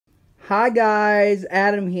Hi guys,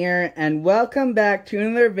 Adam here, and welcome back to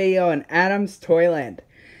another video on Adam's Toyland.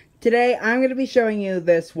 Today I'm going to be showing you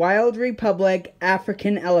this Wild Republic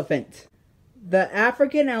African elephant. The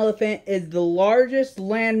African elephant is the largest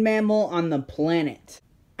land mammal on the planet.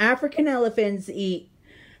 African elephants eat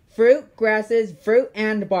fruit, grasses, fruit,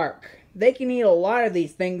 and bark. They can eat a lot of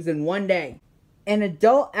these things in one day. An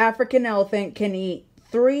adult African elephant can eat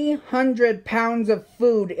 300 pounds of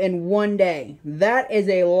food in one day. That is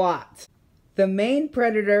a lot. The main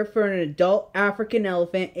predator for an adult African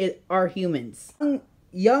elephant are humans.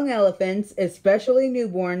 Young elephants, especially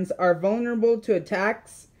newborns, are vulnerable to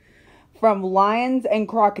attacks from lions and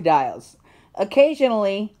crocodiles.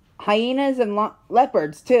 Occasionally, hyenas and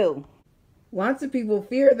leopards too. Lots of people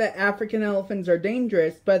fear that African elephants are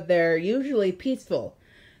dangerous, but they're usually peaceful.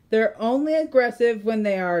 They're only aggressive when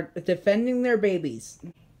they are defending their babies.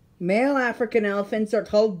 Male African elephants are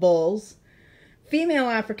called bulls, female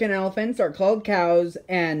African elephants are called cows,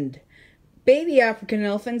 and baby African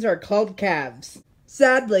elephants are called calves.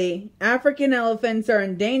 Sadly, African elephants are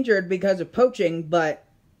endangered because of poaching, but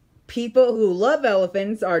people who love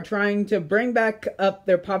elephants are trying to bring back up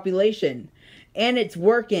their population, and it's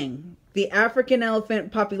working. The African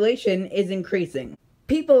elephant population is increasing.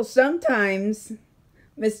 People sometimes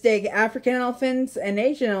mistake African elephants and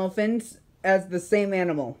Asian elephants as the same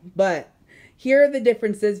animal, but here are the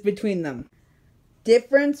differences between them.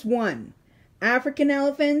 Difference 1. African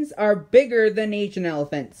elephants are bigger than Asian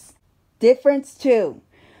elephants. Difference 2.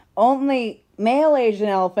 Only male Asian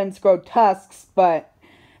elephants grow tusks, but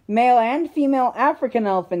male and female African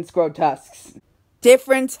elephants grow tusks.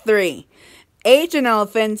 Difference 3. Asian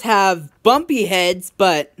elephants have bumpy heads,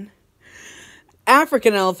 but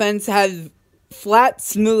African elephants have flat,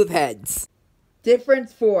 smooth heads.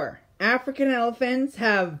 Difference 4. African elephants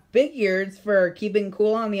have big ears for keeping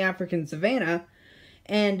cool on the African savanna,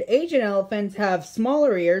 and Asian elephants have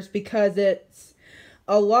smaller ears because it's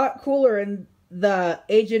a lot cooler in the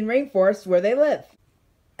Asian rainforest where they live.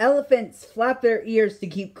 Elephants flap their ears to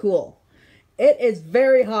keep cool. It is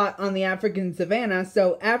very hot on the African savanna,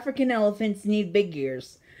 so African elephants need big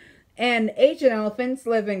ears. And Asian elephants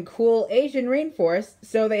live in cool Asian rainforests,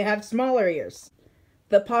 so they have smaller ears.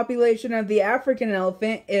 The population of the African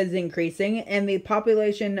elephant is increasing, and the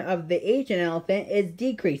population of the Asian elephant is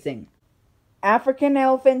decreasing. African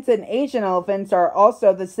elephants and Asian elephants are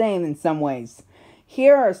also the same in some ways.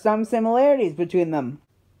 Here are some similarities between them.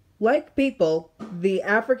 Like people, the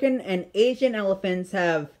African and Asian elephants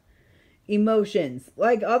have emotions,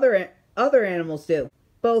 like other animals do.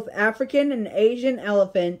 Both African and Asian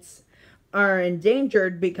elephants are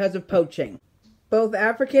endangered because of poaching. Both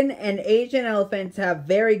African and Asian elephants have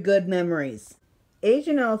very good memories.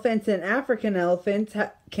 Asian elephants and African elephants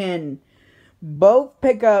can both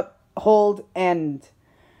pick up, hold, and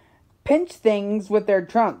pinch things with their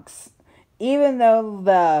trunks. Even though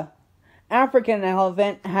the African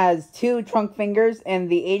elephant has 2 trunk fingers and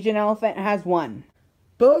the Asian elephant has 1.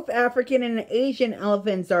 Both African and Asian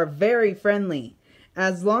elephants are very friendly,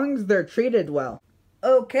 as long as they're treated well.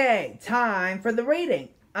 Okay, time for the rating.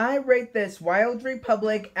 I rate this Wild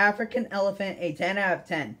Republic African elephant a 10 out of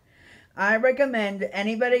 10. I recommend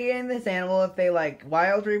anybody getting this animal if they like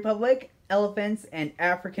Wild Republic, elephants, and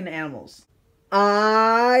African animals.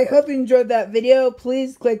 I hope you enjoyed that video.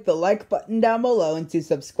 Please click the like button down below, and to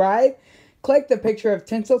subscribe, click the picture of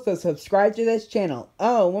Tinsel to subscribe to this channel.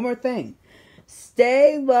 Oh, one more thing.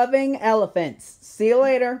 Stay loving elephants. See you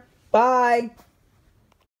later. Bye.